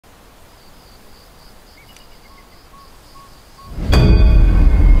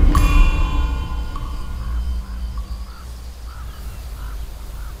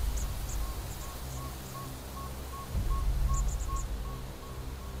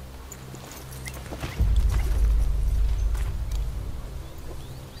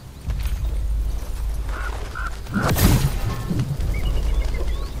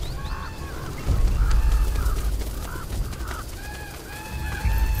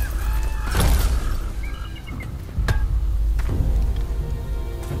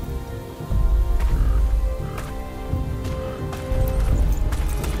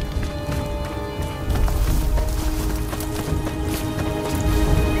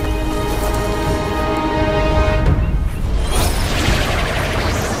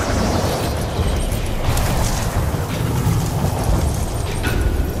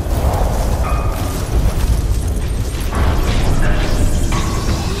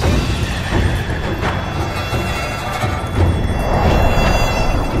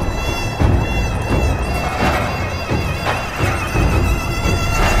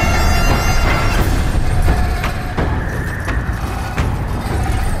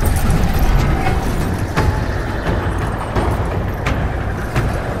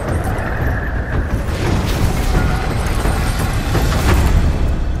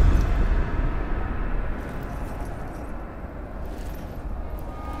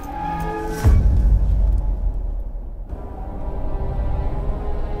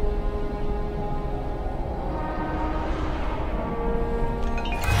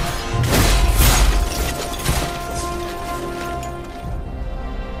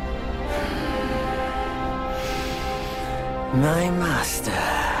My master.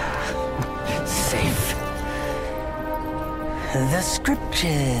 Safe. The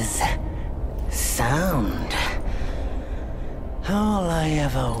scriptures. Sound. All I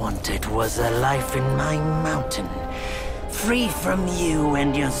ever wanted was a life in my mountain, free from you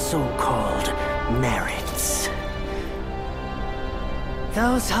and your so-called merits.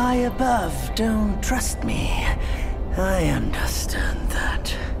 Those high above don't trust me. I understand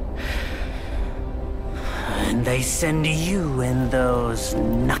that. And they send you and those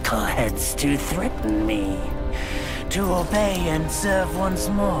knuckleheads to threaten me. To obey and serve once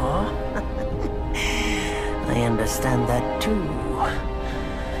more. I understand that too.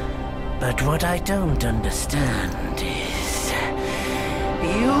 But what I don't understand is...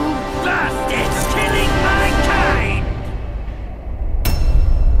 you bastards killing my kind!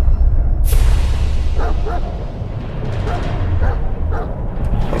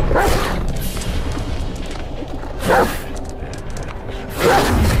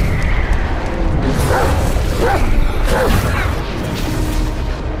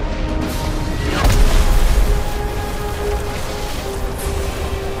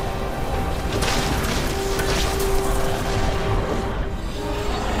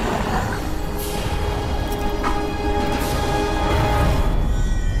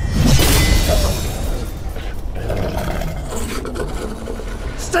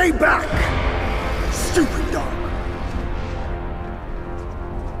 Stay back! Stupid dog!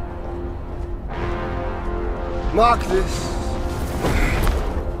 Mark this.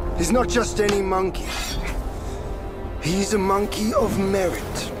 He's not just any monkey. He's a monkey of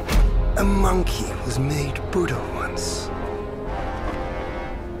merit. A monkey was made Buddha once.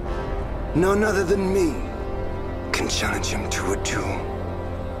 None other than me can challenge him to a duel.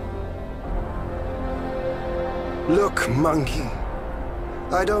 Look, monkey.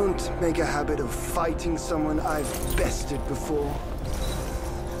 I don't make a habit of fighting someone I've bested before.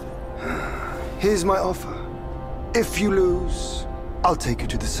 Here's my offer. If you lose, I'll take you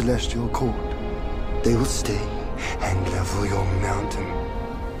to the Celestial Court. They will stay and level your mountain.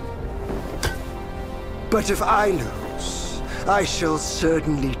 But if I lose, I shall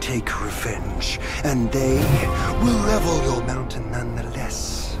certainly take revenge, and they will level your mountain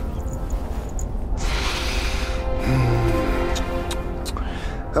nonetheless.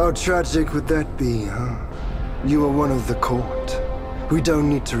 How tragic would that be, huh? You are one of the court. We don't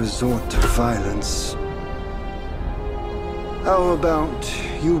need to resort to violence. How about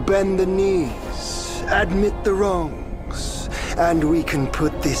you bend the knees, admit the wrongs, and we can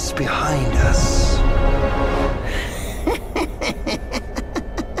put this behind us?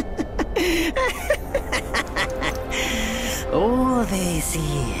 All these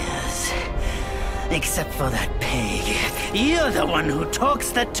years, except for that pig, you're the one who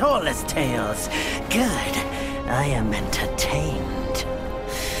talks the tallest tales. Good, I am entertained.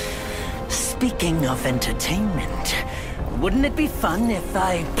 Speaking of entertainment, wouldn't it be fun if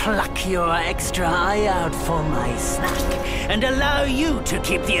I pluck your extra eye out for my snack and allow you to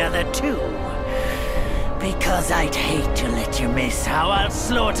keep the other two? Because I'd hate to let you miss how I'll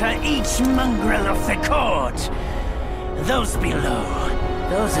slaughter each mongrel of the court. Those below,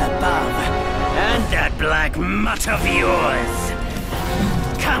 those above, and that black mutt of yours.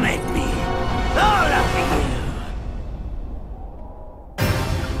 Come at me, all of you.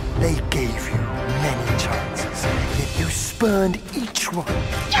 They gave you many chances, yet you spurned each one.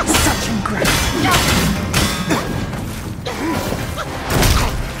 Such ingratitude.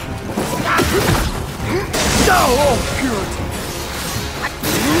 Thou all purity!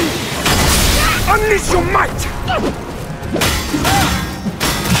 Unleash your might!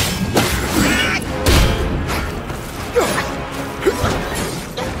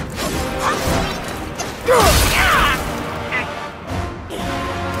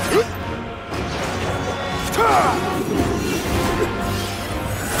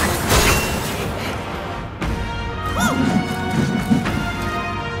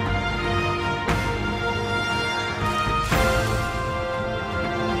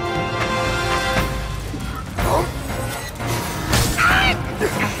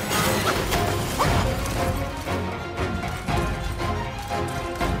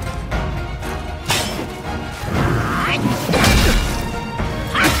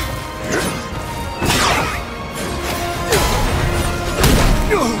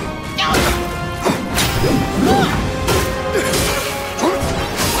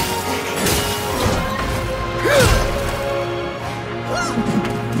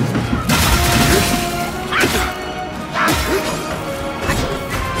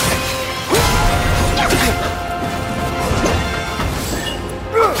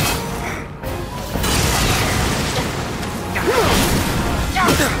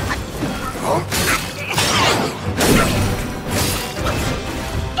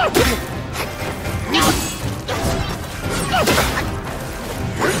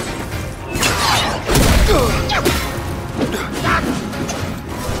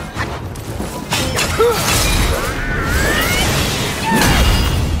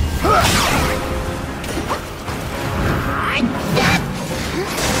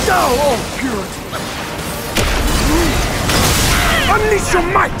 Now, all purity! Unleash your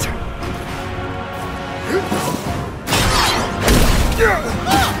might!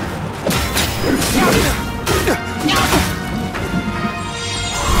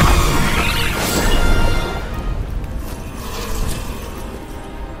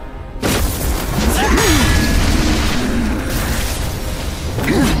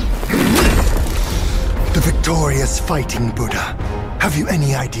 The victorious fighting Buddha. Have you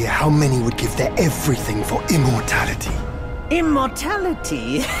any idea how many would give their everything for immortality?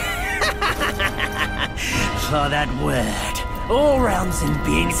 Immortality? For that word, all realms and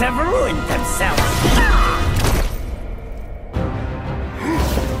beings have ruined themselves.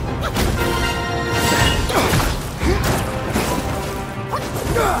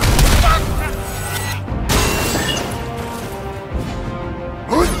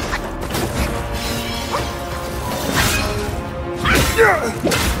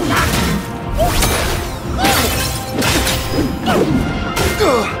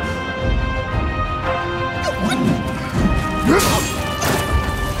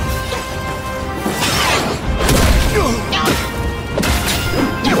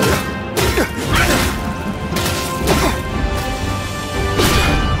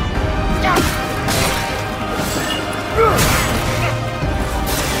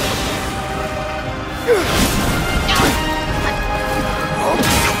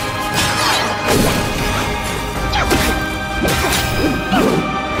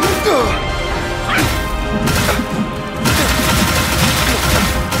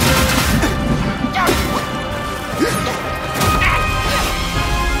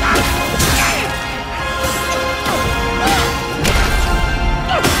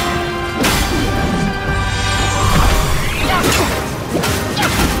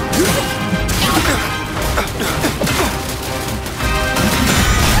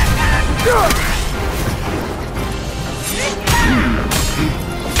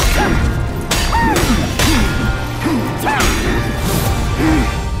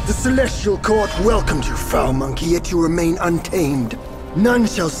 The Celestial Court welcomed you, foul monkey, yet you remain untamed. None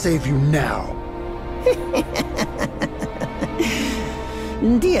shall save you now.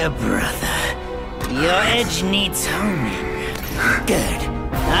 Dear brother, your edge needs honing. Good.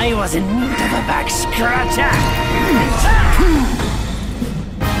 I was in need of a back scratcher.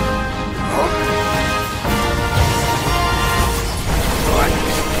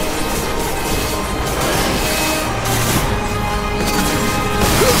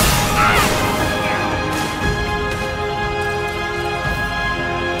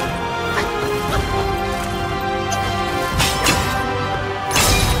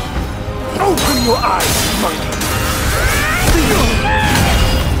 Open your eyes, monkey!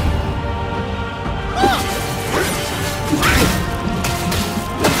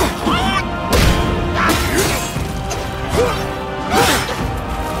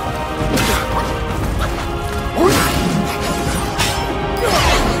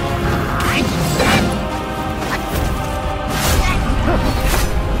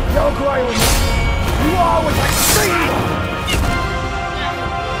 You are what I see!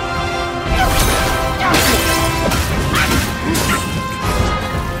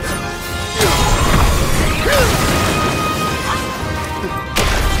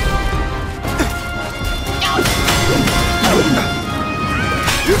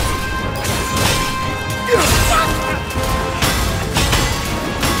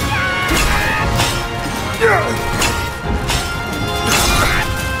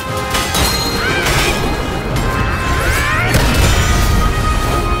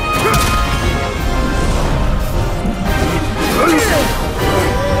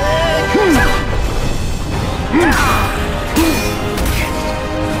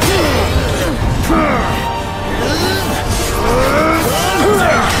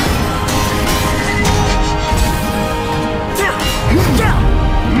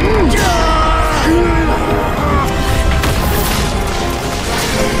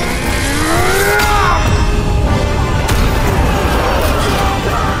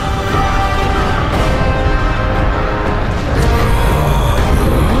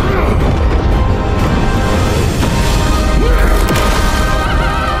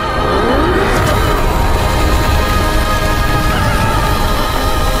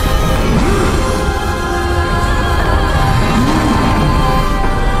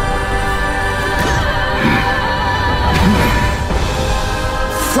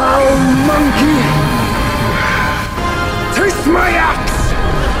 Foul monkey! Taste my axe!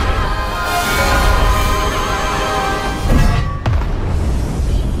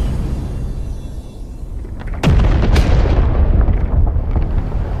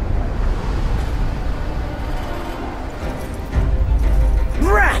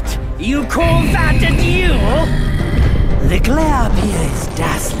 The glare up here is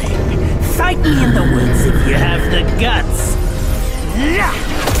dazzling. Fight me in the woods if you have the guts.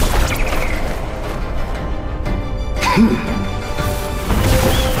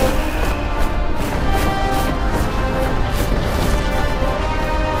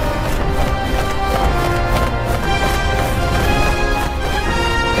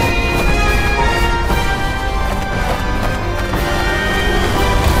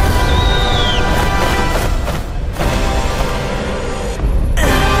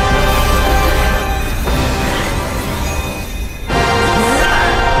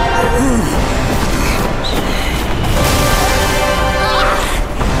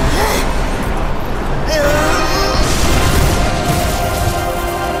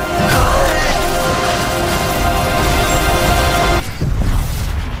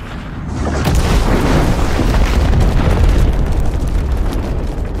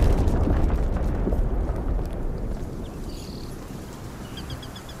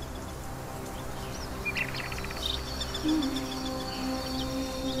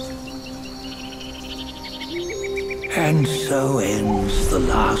 And so ends the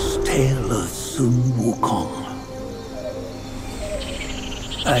last tale of Sun Wukong.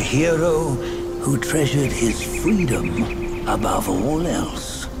 A hero who treasured his freedom above all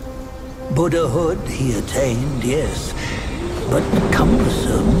else. Buddhahood he attained, yes, but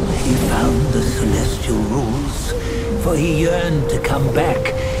cumbersome he found the celestial rules, for he yearned to come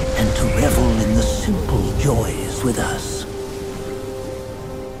back and to revel in the simple joys with us.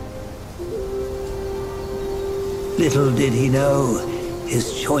 Little did he know,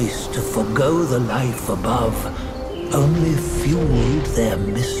 his choice to forgo the life above only fueled their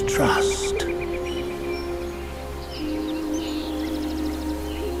mistrust.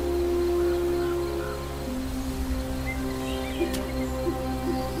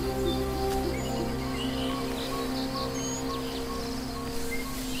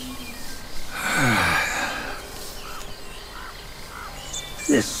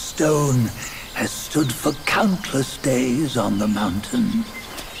 This stone has stood for countless days on the mountain.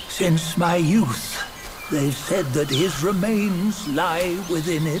 Since my youth, they've said that his remains lie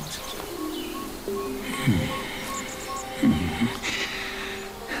within it.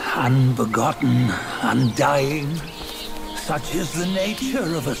 Unbegotten, undying, such is the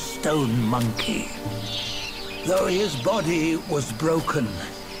nature of a stone monkey. Though his body was broken,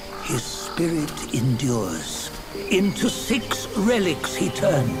 his spirit endures. Into 6 relics he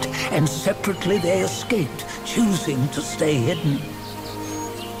turned, and separately they escaped, choosing to stay hidden.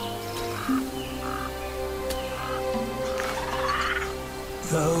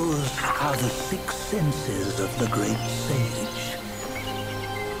 Those are the 6 senses of the great sage.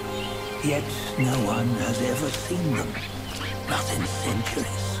 Yet no one has ever seen them, not in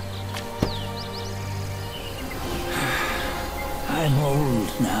centuries. I'm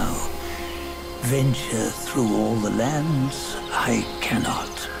old now. Venture through all the lands I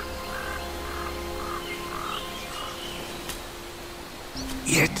cannot.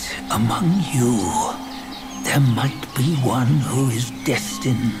 Yet among you, there might be one who is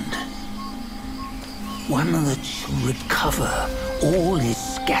destined. One that shall recover all his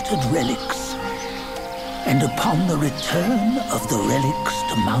scattered relics. And upon the return of the relics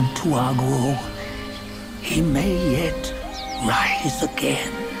to Mount Tuaguo, he may yet rise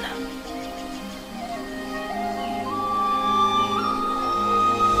again.